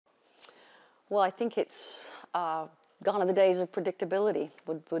Well, I think it's gone are the days of predictability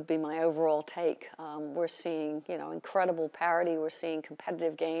would be my overall take. We're seeing, incredible parity. We're seeing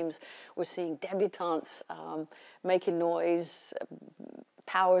competitive games. We're seeing debutantes making noise,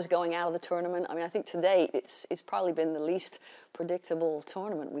 powers going out of the tournament. I mean, I think to date it's probably been the least predictable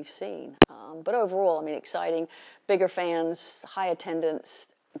tournament we've seen. But overall, I mean, exciting, bigger fans, high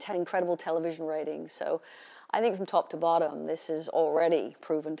attendance, incredible television ratings. So I think from top to bottom, this has already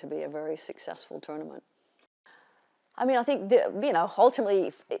proven to be a very successful tournament. I mean, I think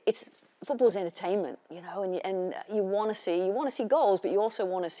ultimately, football's entertainment, and you want to see goals, but you also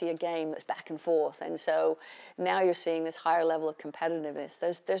want to see a game that's back and forth. And so now you're seeing this higher level of competitiveness.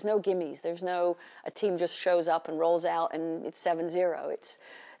 There's no gimmies. There's no a team just shows up and rolls out and it's 7-0. It's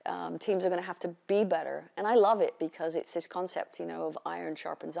teams are going to have to be better, and I love it because it's this concept, of iron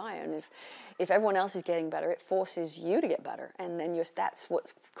sharpens iron. If everyone else is getting better, it forces you to get better, and then that's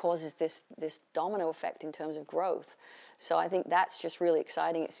what causes this domino effect in terms of growth. So I think that's just really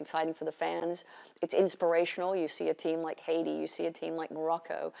exciting. It's exciting for the fans. It's inspirational. You see a team like Haiti, you see a team like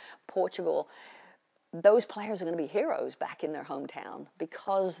Morocco, Portugal. Those players are going to be heroes back in their hometown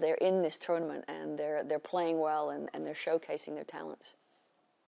because they're in this tournament and they're playing well and they're showcasing their talents.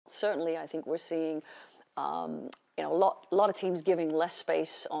 Certainly, I think we're seeing a lot of teams giving less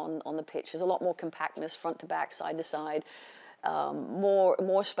space on the pitch. There's a lot more compactness, front to back, side to side.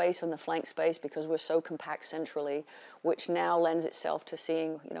 More space on the flank space because we're so compact centrally, which now lends itself to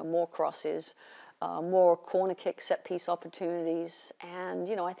seeing more crosses, more corner kick, set piece opportunities, and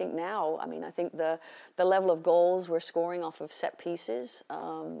I think now, I think the level of goals we're scoring off of set pieces,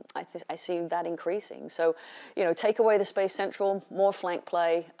 I see that increasing. So, take away the space central, more flank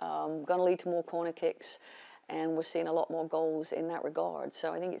play, going to lead to more corner kicks, and we're seeing a lot more goals in that regard.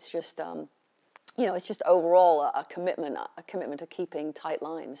 So I think it's just it's just overall a commitment to keeping tight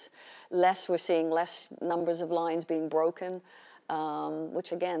lines. We're seeing less numbers of lines being broken.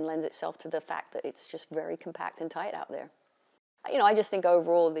 Which again lends itself to the fact that it's just very compact and tight out there. I just think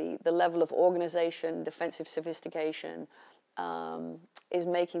overall the level of organization, defensive sophistication is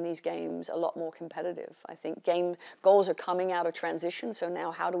making these games a lot more competitive. I think goals are coming out of transition, so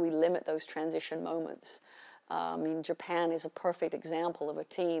now how do we limit those transition moments? Japan is a perfect example of a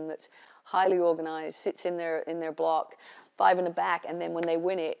team that's highly organized, sits in their block, 5 in the back, and then when they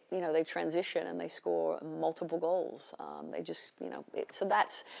win it, they transition and they score multiple goals. So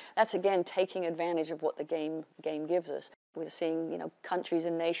that's again taking advantage of what the game gives us. We're seeing countries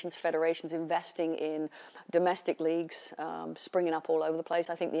and nations, federations investing in domestic leagues, springing up all over the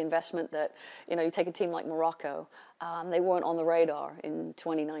place. I think the investment that you take a team like Morocco, they weren't on the radar in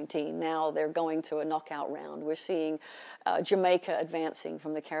 2019. Now they're going to a knockout round. We're seeing Jamaica advancing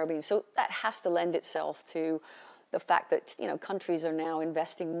from the Caribbean. So that has to lend itself to the fact that countries are now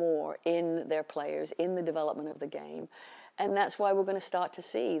investing more in their players, in the development of the game. And that's why we're going to start to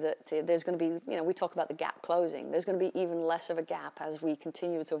see that there's going to be, we talk about the gap closing. There's going to be even less of a gap as we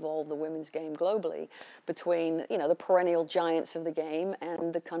continue to evolve the women's game globally between, the perennial giants of the game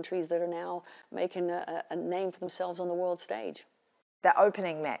and the countries that are now making a name for themselves on the world stage. The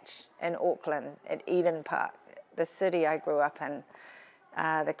opening match in Auckland at Eden Park, the city I grew up in,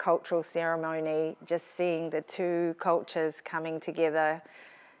 the cultural ceremony, just seeing the two cultures coming together,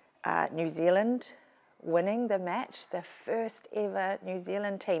 New Zealand winning the match, the first ever New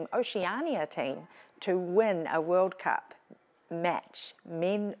Zealand team, Oceania team, to win a World Cup match,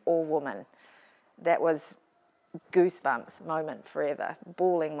 men or women. That was goosebumps moment forever,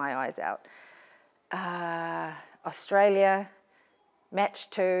 bawling my eyes out. Australia, match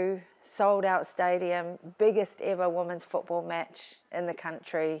 2, sold out stadium, biggest ever women's football match in the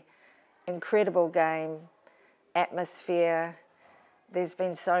country, incredible game, atmosphere. There's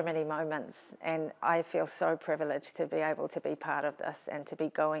been so many moments, and I feel so privileged to be able to be part of this and to be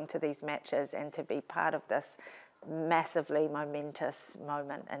going to these matches and to be part of this massively momentous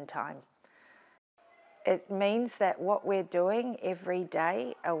moment in time. It means that what we're doing every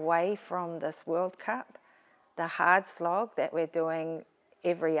day away from this World Cup, the hard slog that we're doing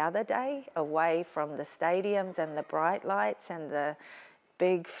every other day away from the stadiums and the bright lights and the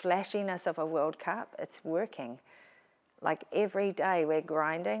big flashiness of a World Cup, it's working. Like every day we're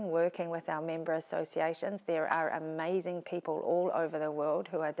grinding, working with our member associations. There are amazing people all over the world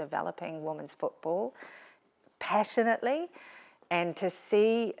who are developing women's football passionately, and to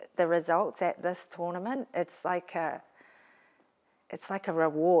see the results at this tournament, it's like a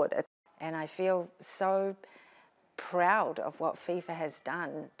reward. And I feel so proud of what FIFA has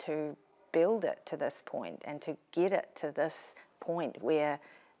done to build it to this point and to get it to this point where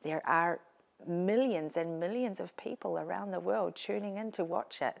there are millions and millions of people around the world tuning in to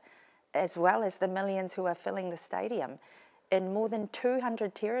watch it. as well as the millions who are filling the stadium in more than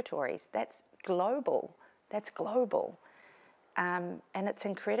 200 territories. That's global. That's global. And it's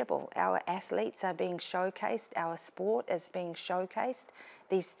incredible. Our athletes are being showcased. Our sport is being showcased.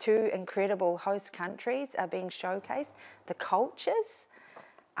 These two incredible host countries are being showcased. The cultures.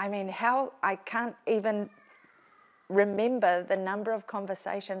 I mean, I can't even remember the number of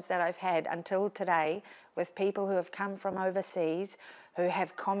conversations that I've had until today with people who have come from overseas, who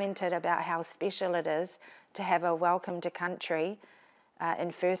have commented about how special it is to have a welcome to country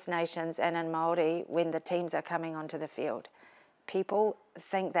in First Nations and in Māori when the teams are coming onto the field. People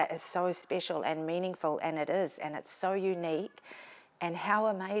think that is so special and meaningful, and it is, and it's so unique. And how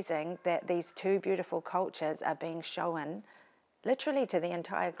amazing that these two beautiful cultures are being shown literally to the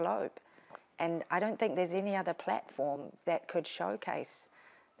entire globe. And I don't think there's any other platform that could showcase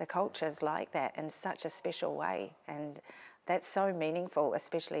the cultures like that in such a special way. And that's so meaningful,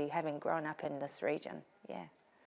 especially having grown up in this region. Yeah.